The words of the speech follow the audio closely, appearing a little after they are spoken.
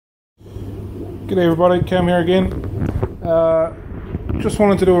G'day everybody, Cam here again. Just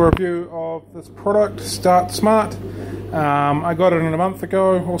wanted to do a review of this product, Start Smart. I got it in a month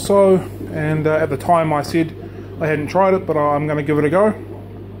ago or so, and at the time I said I hadn't tried it, but I'm going to give it a go.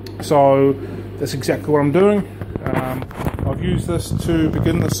 So that's exactly what I'm doing. I've used this to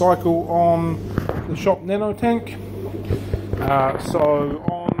begin the cycle on the shop nano tank. So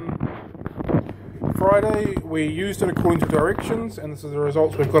on Friday we used it according to directions, and this is the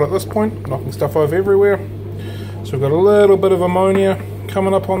results we've got at this point, knocking stuff over everywhere. So we've got a little bit of ammonia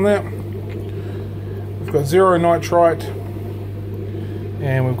coming up on that. We've got zero nitrite,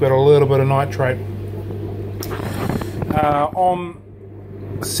 and we've got a little bit of nitrate. On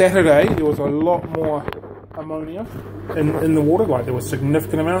Saturday there was a lot more ammonia in the water, like there was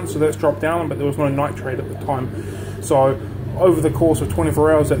significant amounts, so that's dropped down, but there was no nitrate at the time. So over the course of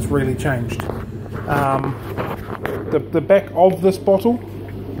 24 hours that's really changed. The back of this bottle,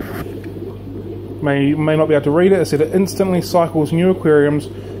 may not be able to read it. It said it instantly cycles new aquariums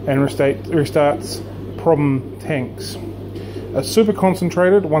and restarts problem tanks. A super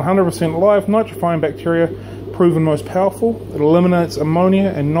concentrated 100% live nitrifying bacteria, proven most powerful. It eliminates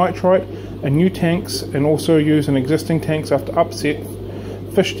ammonia and nitrite in new tanks, and also used in existing tanks after upset,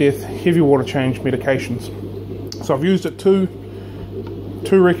 fish death, heavy water change medications. So I've used it to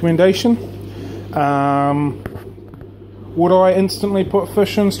recommendation. Would I instantly put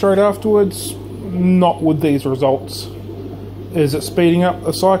fish in straight afterwards? Not with these results. Is it speeding up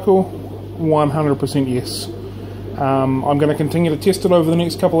the cycle? 100% yes. I'm going to continue to test it over the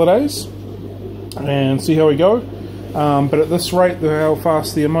next couple of days and see how we go. But at this rate, how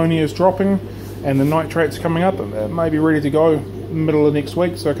fast the ammonia is dropping and the nitrate's coming up, it may be ready to go middle of next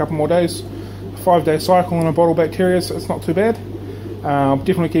week, so a couple more days. 5-day cycle on a bottle bacteria, so it's not too bad.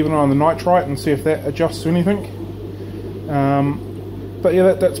 Definitely keep an eye on the nitrite and see if that adjusts to anything. But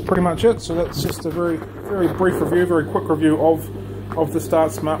yeah, that's pretty much it. So that's just a very brief review, very quick review of the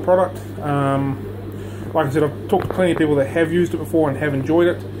Start Smart product. Like I said, I've talked to plenty of people that have used it before and have enjoyed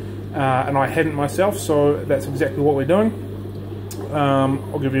it, and I hadn't myself, so that's exactly what we're doing.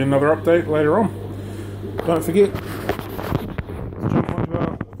 I'll give you another update later on. Don't forget to jump onto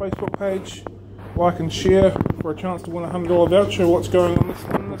our Facebook page, like and share for a chance to win a $100 voucher. What's going on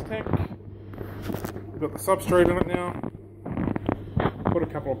in this tank? We've got the substrate in it now. Put a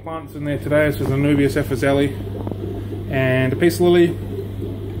couple of plants in there today. This is a Nubius Afazeli and a peace lily.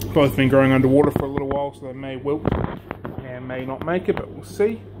 Both been growing underwater for a little while, so they may wilt and may not make it, but we'll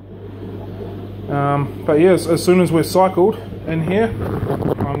see. But yes, as soon as we're cycled in here,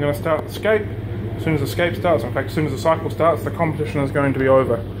 I'm going to start the scape. As soon as the scape starts, in fact, as soon as the cycle starts, the competition is going to be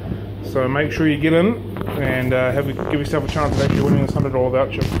over. So make sure you get in and give yourself a chance of actually winning this $100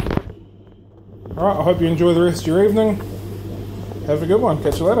 voucher. Alright, I hope you enjoy the rest of your evening. Have a good one.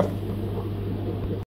 Catch you later.